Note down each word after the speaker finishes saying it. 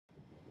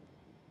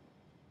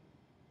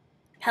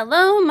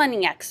Hello,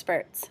 money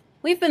experts.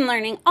 We've been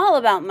learning all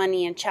about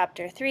money in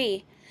Chapter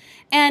 3,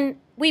 and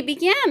we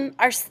began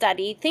our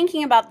study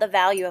thinking about the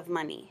value of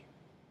money.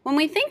 When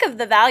we think of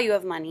the value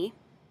of money,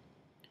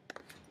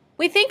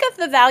 we think of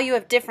the value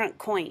of different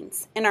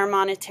coins in our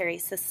monetary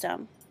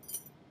system.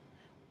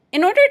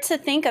 In order to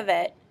think of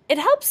it, it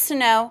helps to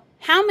know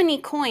how many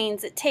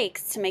coins it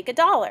takes to make a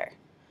dollar.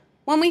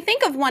 When we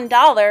think of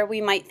 $1,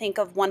 we might think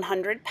of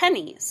 100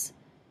 pennies,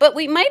 but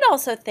we might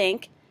also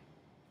think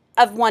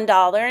of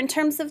 $1 in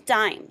terms of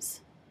dimes.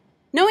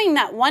 Knowing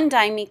that one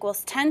dime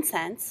equals 10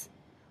 cents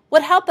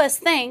would help us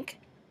think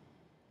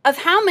of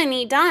how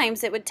many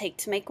dimes it would take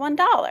to make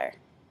 $1.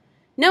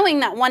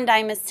 Knowing that one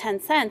dime is 10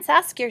 cents,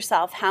 ask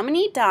yourself, how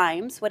many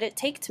dimes would it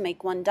take to make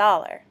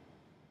 $1?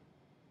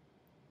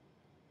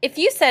 If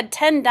you said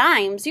 10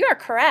 dimes, you are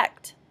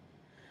correct.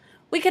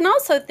 We can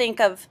also think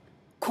of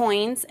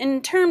coins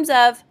in terms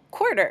of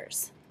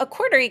quarters. A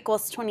quarter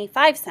equals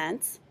 25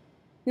 cents.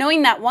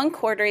 Knowing that one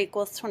quarter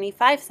equals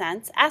 25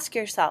 cents, ask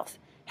yourself,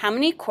 how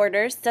many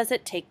quarters does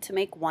it take to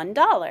make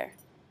 $1?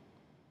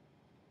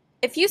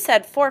 If you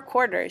said 4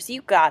 quarters,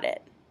 you got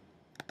it.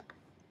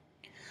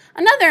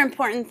 Another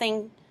important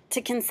thing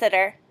to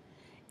consider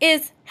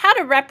is how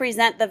to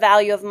represent the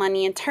value of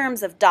money in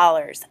terms of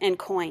dollars and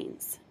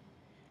coins.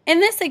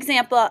 In this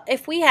example,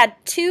 if we had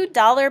 2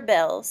 dollar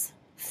bills,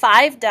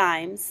 5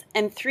 dimes,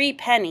 and 3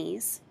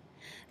 pennies,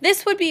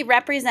 this would be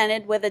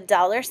represented with a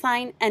dollar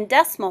sign and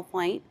decimal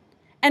point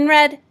and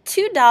read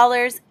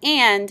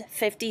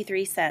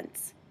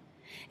 $2.53.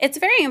 It's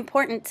very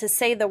important to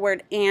say the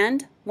word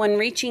 "and" when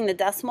reaching the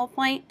decimal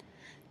point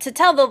to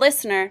tell the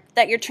listener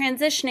that you're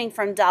transitioning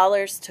from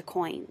dollars to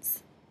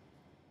coins.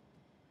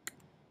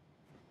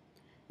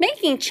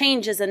 Making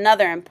change is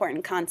another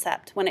important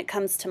concept when it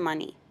comes to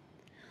money.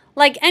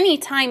 Like any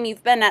time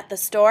you've been at the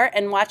store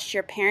and watched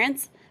your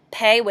parents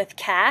pay with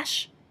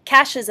cash,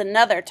 cash is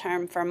another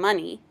term for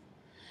money,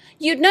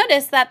 you'd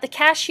notice that the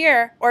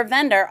cashier or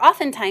vendor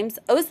oftentimes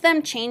owes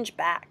them change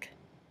back.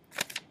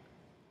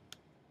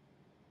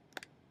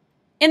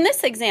 In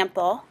this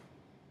example,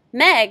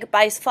 Meg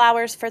buys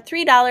flowers for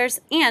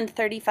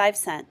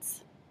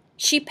 $3.35.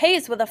 She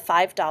pays with a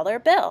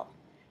 $5 bill.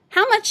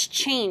 How much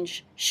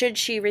change should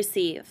she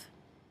receive?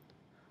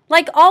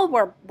 Like all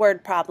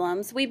word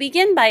problems, we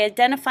begin by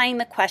identifying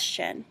the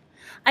question.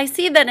 I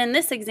see that in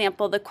this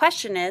example, the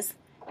question is,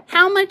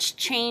 how much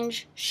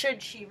change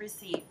should she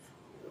receive?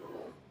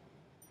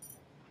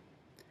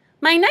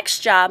 My next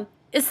job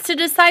is to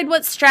decide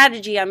what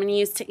strategy I'm going to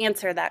use to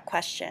answer that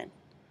question.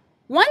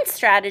 One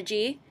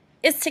strategy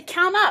is to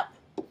count up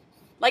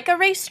like a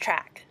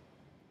racetrack.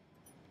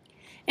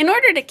 In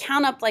order to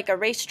count up like a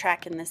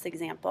racetrack in this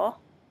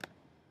example,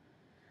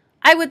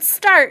 I would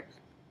start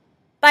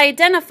by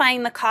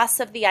identifying the cost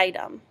of the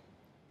item.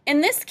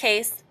 In this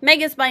case,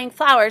 Meg is buying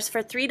flowers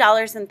for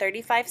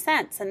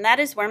 $3.35, and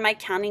that is where my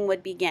counting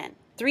would begin,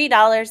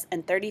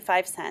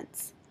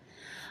 $3.35.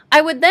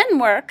 I would then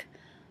work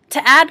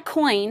to add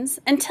coins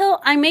until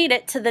I made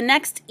it to the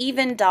next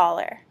even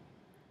dollar.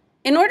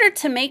 In order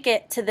to make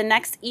it to the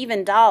next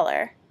even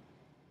dollar,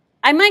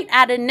 I might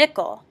add a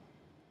nickel,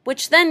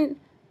 which then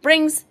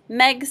brings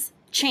Meg's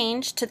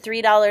change to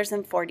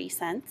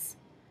 $3.40.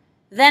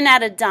 Then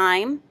add a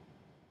dime,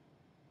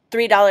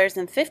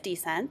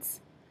 $3.50.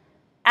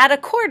 Add a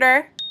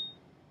quarter,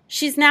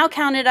 she's now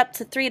counted up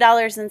to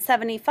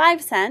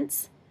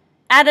 $3.75.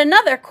 Add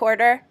another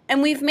quarter,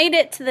 and we've made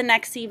it to the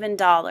next even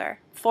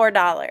dollar,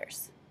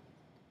 $4.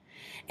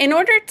 In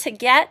order to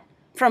get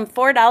from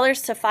 $4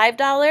 to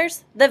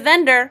 $5, the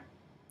vendor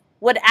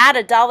would add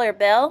a dollar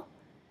bill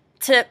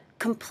to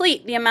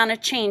complete the amount of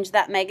change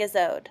that Meg is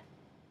owed.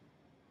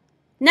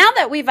 Now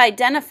that we've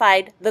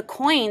identified the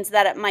coins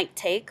that it might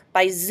take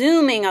by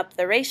zooming up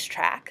the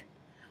racetrack,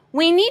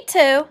 we need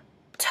to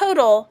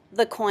total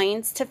the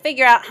coins to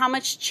figure out how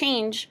much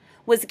change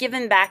was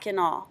given back in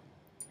all.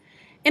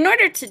 In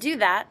order to do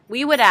that,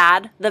 we would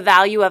add the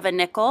value of a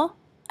nickel,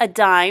 a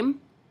dime,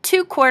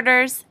 2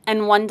 quarters,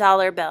 and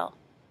 $1 bill.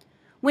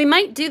 We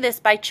might do this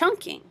by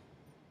chunking.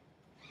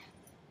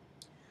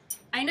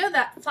 I know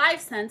that 5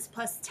 cents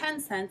plus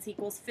 10 cents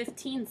equals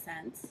 15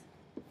 cents.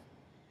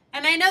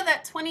 And I know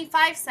that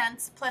 25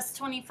 cents plus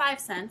 25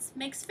 cents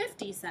makes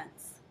 50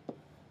 cents.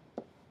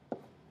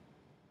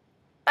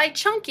 By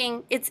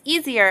chunking, it's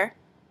easier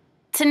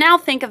to now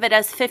think of it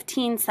as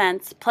 15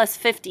 cents plus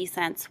 50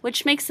 cents,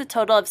 which makes a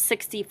total of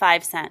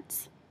 65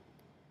 cents.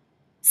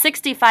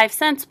 65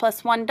 cents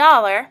plus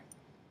 $1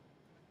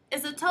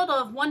 is a total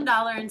of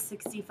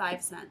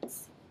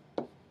 $1.65.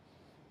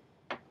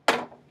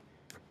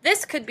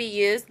 This could be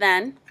used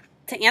then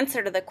to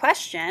answer to the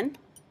question,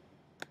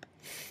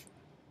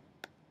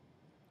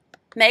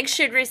 Meg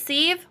should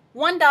receive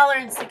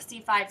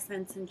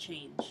 $1.65 in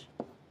change.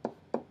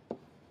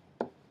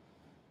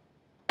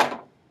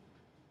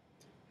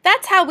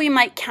 That's how we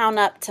might count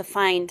up to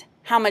find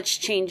how much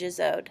change is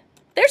owed.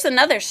 There's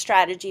another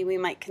strategy we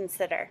might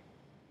consider.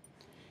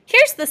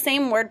 Here's the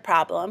same word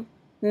problem.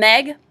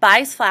 Meg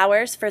buys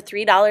flowers for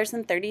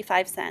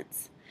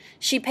 $3.35.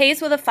 She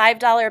pays with a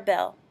 $5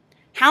 bill.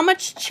 How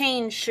much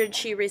change should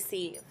she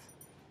receive?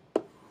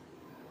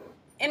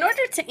 In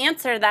order to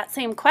answer that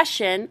same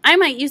question, I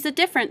might use a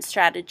different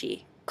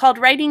strategy called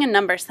writing a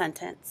number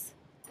sentence.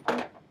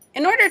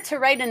 In order to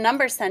write a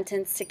number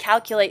sentence to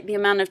calculate the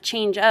amount of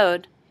change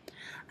owed,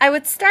 I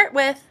would start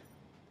with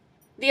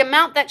the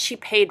amount that she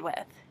paid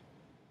with.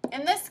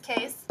 In this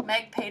case,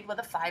 Meg paid with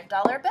a $5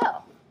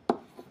 bill.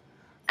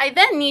 I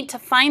then need to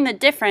find the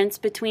difference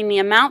between the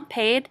amount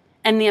paid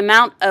and the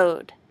amount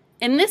owed.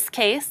 In this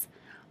case,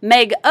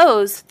 Meg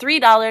owes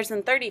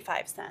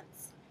 $3.35.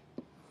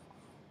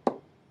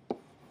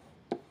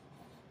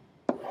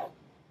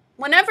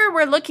 Whenever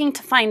we're looking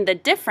to find the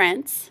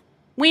difference,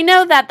 we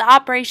know that the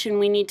operation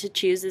we need to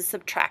choose is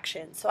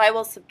subtraction. So I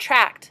will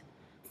subtract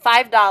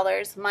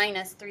 $5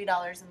 minus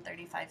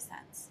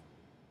 $3.35.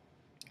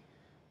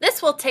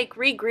 This will take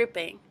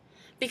regrouping,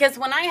 because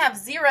when I have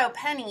 0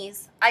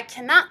 pennies, I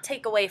cannot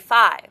take away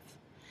 5.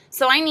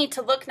 So I need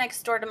to look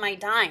next door to my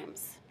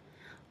dimes.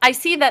 I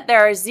see that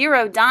there are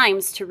 0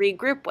 dimes to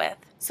regroup with,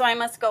 so I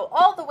must go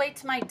all the way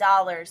to my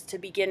dollars to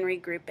begin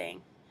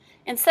regrouping.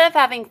 Instead of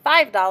having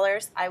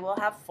 $5, I will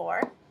have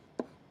 4.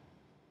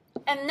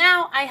 And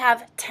now I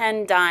have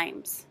 10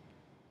 dimes.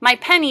 My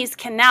pennies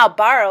can now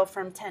borrow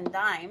from 10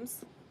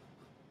 dimes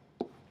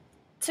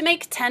to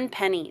make 10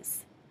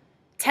 pennies.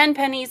 10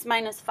 pennies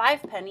minus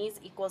 5 pennies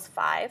equals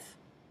 5.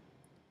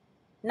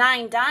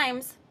 9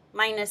 dimes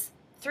minus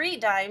 3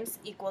 dimes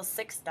equals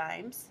 6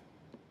 dimes.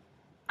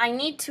 I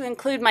need to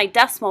include my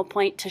decimal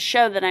point to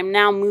show that I'm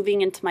now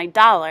moving into my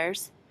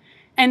dollars.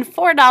 And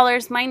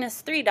 $4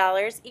 minus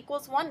 $3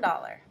 equals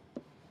 $1.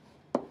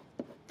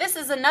 This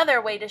is another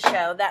way to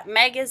show that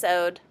Meg is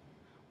owed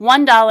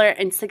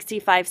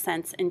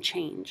 $1.65 in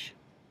change.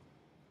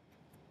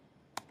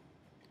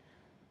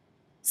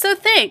 So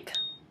think,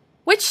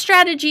 which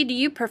strategy do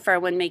you prefer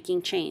when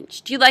making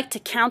change? Do you like to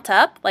count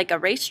up like a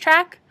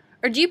racetrack,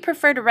 or do you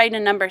prefer to write a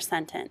number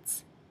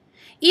sentence?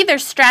 Either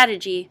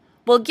strategy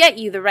will get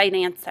you the right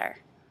answer.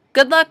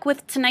 Good luck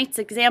with tonight's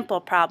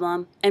example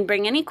problem, and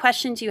bring any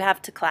questions you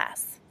have to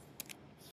class.